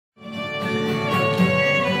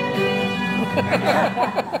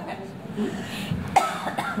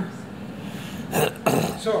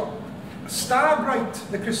So, Starbright,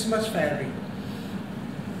 the Christmas fairy.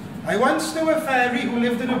 I once knew a fairy who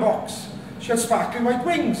lived in a box. She had sparkling white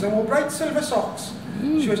wings and wore bright silver socks.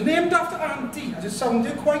 She was named after Auntie, as it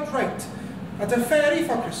sounded quite right, that a fairy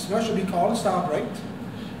for Christmas should be called Starbright.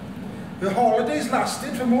 Her holidays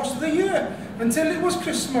lasted for most of the year, until it was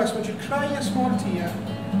Christmas when she'd cry a small tear.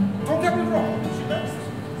 Don't get me wrong, she best.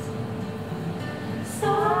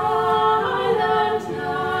 Silent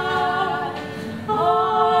night,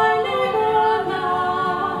 hiding the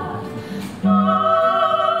night,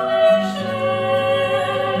 only shiver.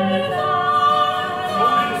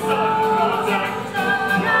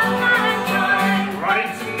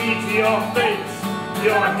 Right to meet your fate,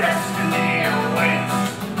 your destiny awaits.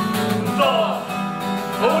 Lord,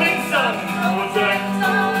 holding sun, protect.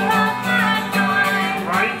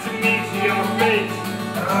 Right to meet your fate,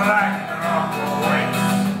 Ragnarok awaits.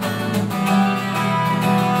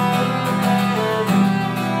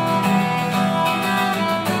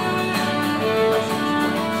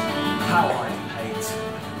 How I hate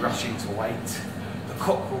rushing to wait. The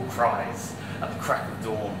cockerel cries at the crack of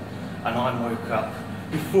dawn, and I'm woke up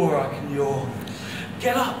before I can yawn.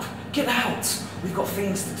 Get up, get out, we've got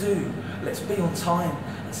things to do. Let's be on time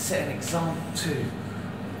and set an example too.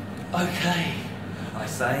 Okay, I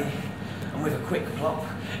say, and with a quick plop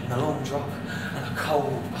and a long drop and a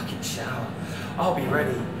cold bucket shower, I'll be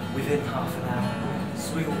ready within half an hour.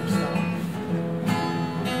 Swiggle start.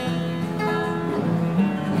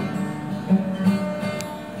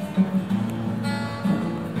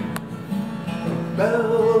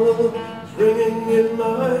 Bells ringing in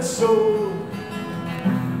my soul,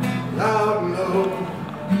 loud and low,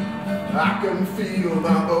 I can feel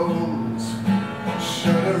my bones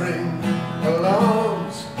shuddering,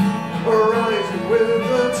 alarms rising with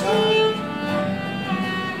the tide.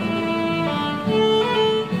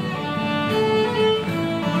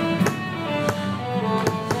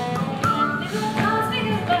 Little cars, big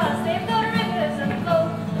as bars, they've got rivers and flow,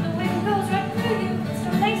 and the wind goes right through you, it's no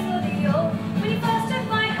place for the old. When you first took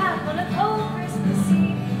my hand on a cold Christmas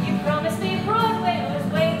Eve, you promised me Broadway was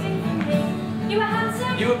waiting for me. You were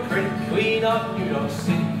handsome, You were pretty queen of New York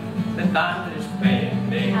City. The band is playing,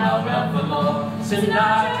 they held out for more.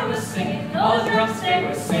 Sinatra was singing, all the drums they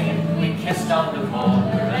were singing. We kissed on the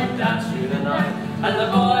border and danced through the night. And the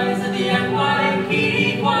boys in the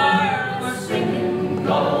NYPD choir were singing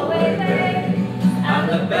Galway Bay. And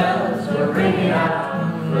the bells were ringing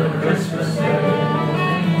out for Christmas Day.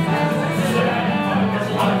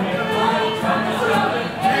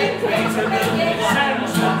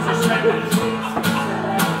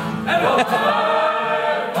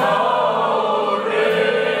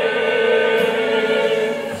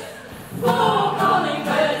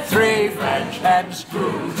 Three French hens,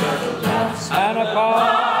 and a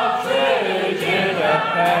partridge in a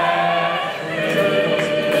pear.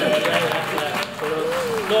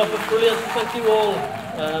 No, but brilliant. Thank you all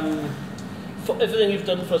for everything you've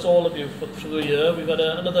done for us, all of you, through the year. We've had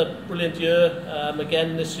another brilliant year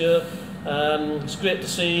again this year. It's great to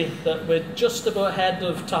see that we're just about ahead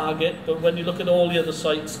of target, but when you look at all the other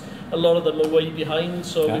sites, a lot of them are way behind,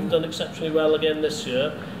 so we've done exceptionally well again this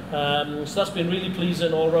year. So that's been really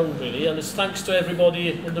pleasing all round, really, and it's thanks to everybody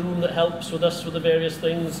in the room that helps with us with the various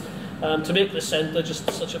things to make this centre just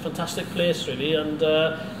such a fantastic place, really, and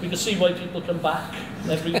we can see why people come back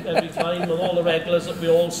every time, and all the regulars that we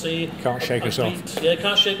all see. Can't shake us off. Yeah,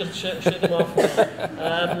 can't shake them off.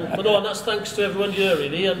 But no, and that's thanks to everyone here,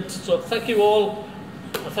 really, and so thank you all.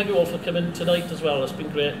 Thank you all for coming tonight as well. It's been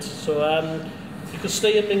great. So you can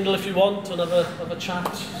stay and mingle if you want and have a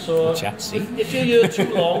chat. So if you're here too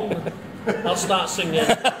long, I'll start singing.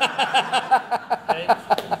 Okay?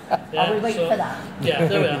 Yeah, I'll wait for that. Yeah,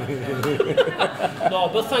 there we are. No,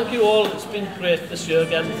 but thank you all. It's been great this year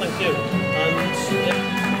again. Thank you. And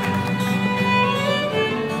yeah.